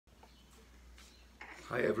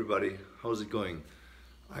Hi everybody, how's it going?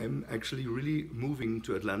 I'm actually really moving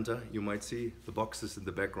to Atlanta. You might see the boxes in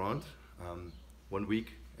the background. 1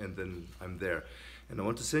 week and then I'm there. And I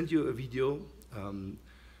want to send you a video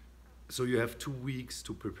so you have 2 weeks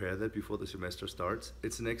to prepare that before the semester starts.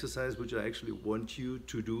 It's an exercise which I actually want you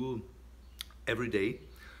to do every day.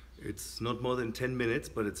 It's not more than 10 minutes,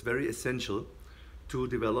 but it's very essential to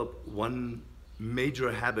develop one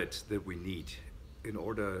major habit that we need in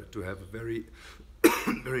order to have a very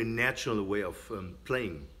very natural way of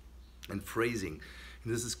playing and phrasing.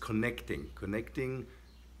 And this is connecting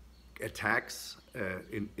attacks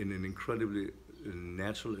in an incredibly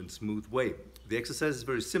natural and smooth way. The exercise is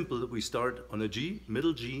very simple. We start on a G,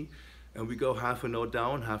 middle G, and we go half a note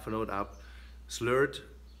down, half a note up, slurred,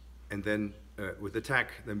 and then with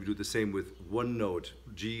attack, then we do the same with one note,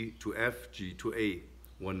 G to F, G to A,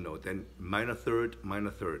 one note, then minor third,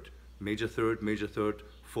 major third,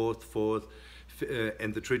 fourth,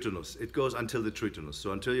 and the tritonus. It goes until the tritonus.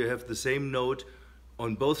 So until you have the same note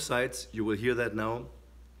on both sides, you will hear that now.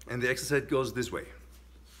 And the exercise goes this way.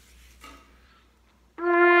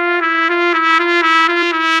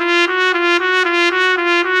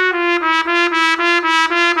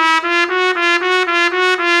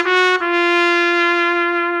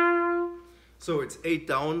 So it's 8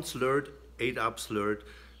 down, slurred, 8 up, slurred,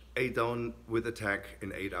 8 down with attack,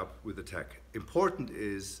 and 8 up with attack. Important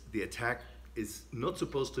is the attack is not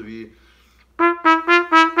supposed to be,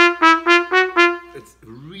 it's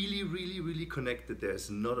really connected. There's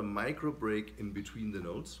not a micro break in between the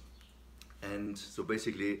notes. And so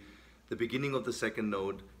basically the beginning of the second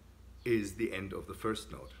note is the end of the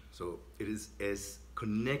first note. So it is as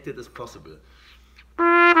connected as possible.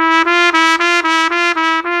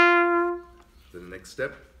 Then the next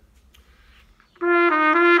step.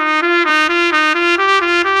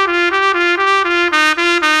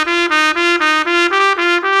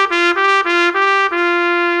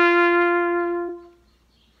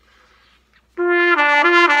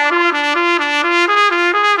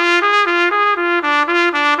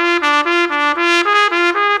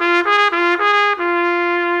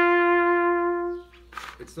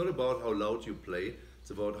 It's not about how loud you play,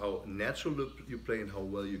 it's about how natural you play and how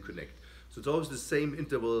well you connect. So it's always the same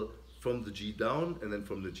interval from the G down and then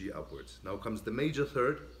from the G upwards. Now comes the major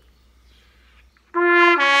third.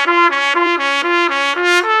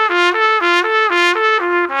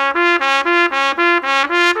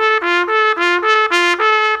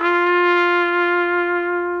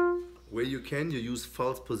 Where you can, you use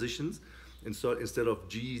false positions. Instead of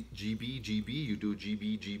G, GB, GB, you do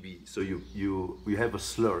GB, GB. So you have a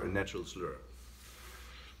slur, a natural slur.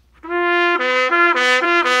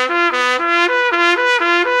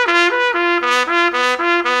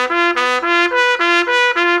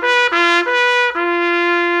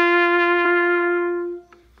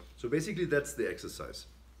 So basically that's the exercise.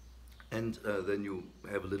 And then you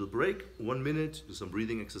have a little break, 1 minute, do some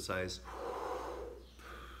breathing exercise.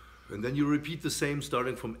 And then you repeat the same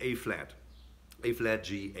starting from A flat. A flat,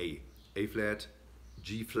 G, A flat,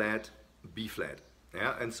 G flat, B flat,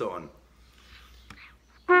 yeah, and so on.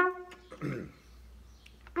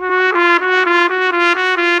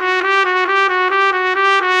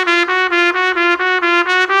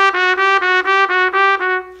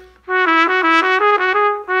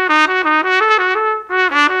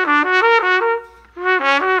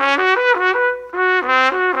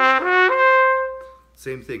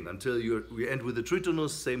 Same thing until we end with the tritonus,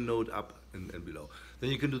 same note up and below. Then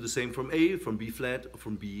you can do the same from A, from B flat,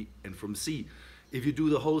 from B, and from C. If you do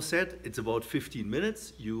the whole set, it's about 15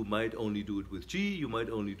 minutes. You might only do it with G, you might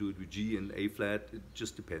only do it with G and A flat, it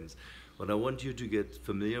just depends. But I want you to get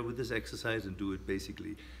familiar with this exercise and do it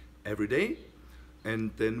basically every day.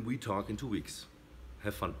 And then we talk in 2 weeks.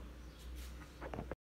 Have fun.